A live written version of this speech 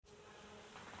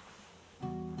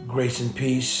Grace and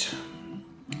peace.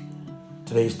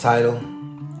 Today's title,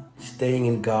 Staying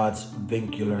in God's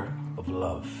Vincular of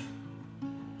Love.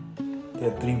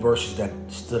 There are three verses that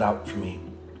stood out for me.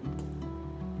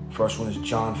 First one is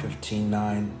John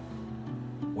 15:9,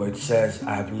 where it says,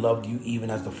 I have loved you even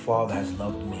as the Father has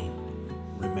loved me.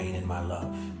 Remain in my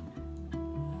love.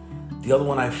 The other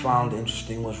one I found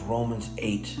interesting was Romans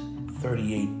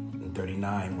 8:38 and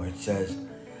 39, where it says,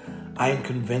 I am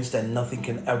convinced that nothing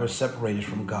can ever separate us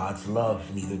from God's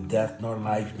love, neither death nor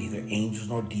life, neither angels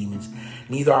nor demons,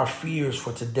 neither our fears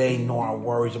for today nor our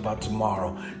worries about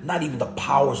tomorrow. Not even the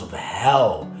powers of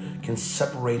hell can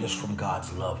separate us from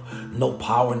God's love. No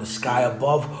power in the sky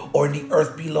above or in the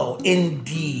earth below.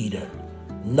 Indeed,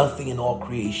 nothing in all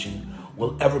creation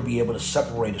will ever be able to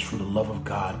separate us from the love of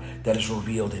God that is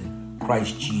revealed in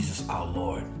Christ Jesus our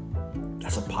Lord.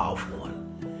 That's a powerful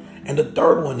one. And the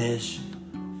third one is,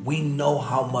 we know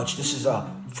how much, this is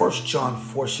 1 John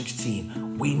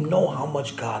 4:16. We know how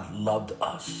much God loved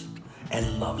us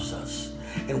and loves us.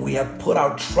 And we have put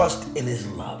our trust in his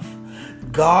love.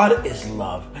 God is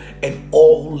love, and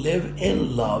all who live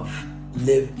in love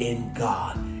live in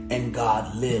God, and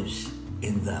God lives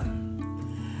in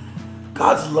them.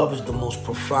 God's love is the most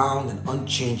profound and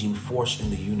unchanging force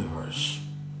in the universe.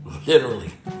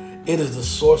 Literally, it is the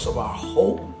source of our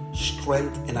hope,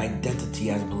 strength, and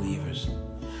identity as believers.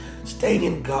 Staying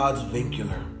in God's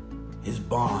vincular, his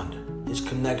bond, his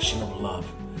connection of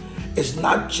love, is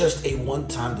not just a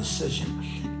one-time decision.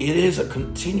 It is a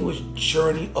continuous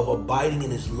journey of abiding in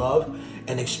his love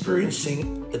and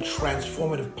experiencing the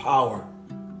transformative power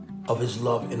of his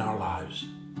love in our lives.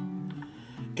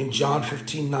 In John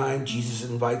 15:9, Jesus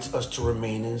invites us to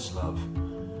remain in his love.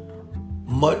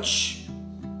 Much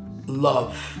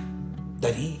love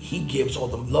that he gives, or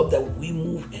the love that we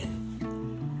move in,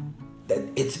 that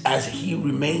it's as he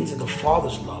remains in the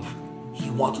Father's love, he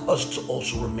wants us to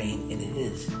also remain in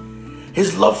his.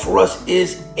 His love for us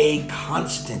is a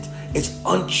constant. It's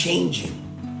unchanging.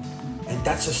 And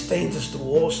that sustains us through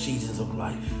all seasons of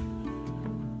life.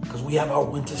 Because we have our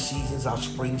winter seasons, our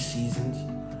spring seasons,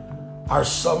 our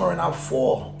summer and our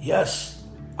fall. Yes,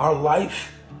 our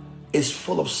life is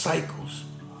full of cycles.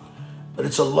 But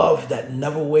it's a love that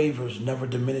never wavers, never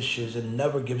diminishes, and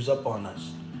never gives up on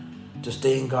us. To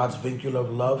stay in God's vincular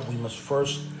of love, we must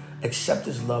first accept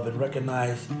his love and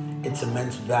recognize its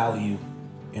immense value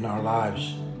in our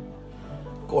lives.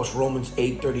 Of course, Romans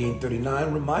 8:38 and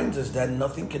 39 reminds us that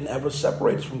nothing can ever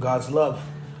separate us from God's love.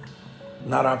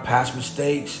 Not our past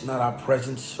mistakes, not our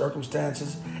present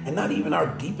circumstances, and not even our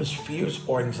deepest fears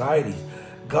or anxieties.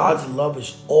 God's love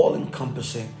is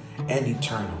all-encompassing and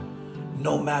eternal.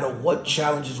 No matter what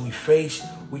challenges we face,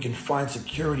 we can find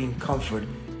security and comfort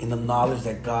in the knowledge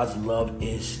that God's love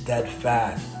is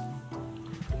steadfast.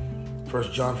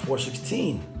 1 John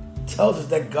 4:16 tells us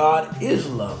that God is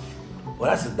love.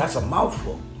 Well, that's a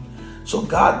mouthful. So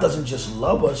God doesn't just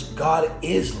love us, God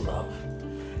is love.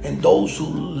 And those who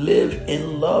live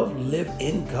in love live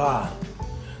in God.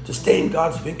 To stay in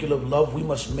God's vincular of love, we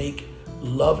must make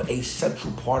love a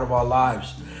central part of our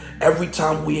lives. Every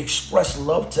time we express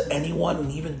love to anyone,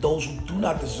 and even those who do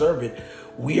not deserve it,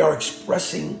 we are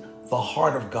expressing the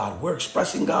heart of God. We're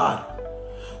expressing God.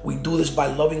 We do this by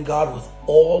loving God with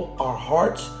all our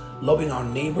hearts, loving our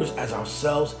neighbors as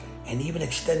ourselves, and even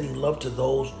extending love to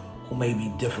those who may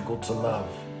be difficult to love.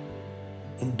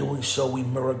 In doing so, we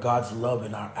mirror God's love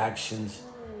in our actions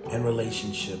and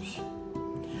relationships.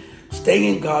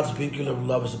 Staying in God's vincular of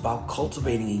love is about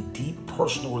cultivating a deep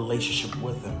personal relationship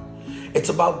with him. It's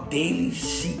about daily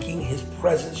seeking his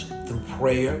presence through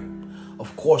prayer,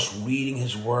 of course, reading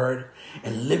his word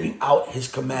and living out his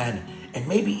command, and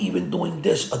maybe even doing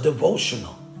this, a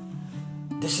devotional.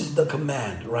 This is the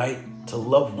command, right? To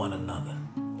love one another.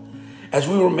 As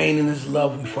we remain in his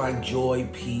love, we find joy,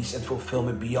 peace, and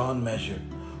fulfillment beyond measure,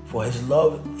 for his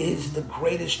love is the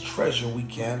greatest treasure we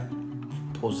can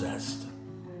possess.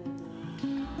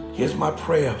 Here's my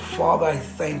prayer. Father, I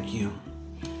thank you.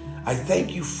 I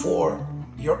thank you for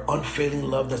your unfailing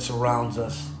love that surrounds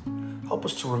us. Help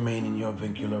us to remain in your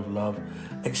vincular of love,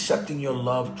 accepting your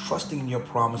love, trusting in your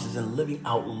promises, and living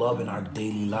out love in our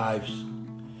daily lives.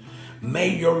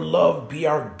 May your love be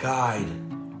our guide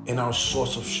and our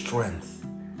source of strength.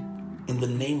 In the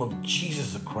name of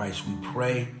Jesus Christ, we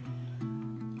pray.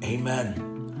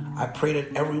 Amen. I pray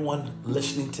that everyone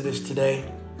listening to this today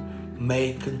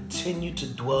may continue to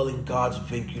dwell in God's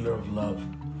vincular of love,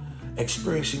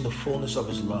 experiencing the fullness of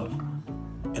his love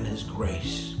and his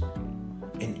grace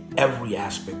in every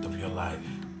aspect of your life.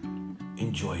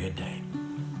 Enjoy your day.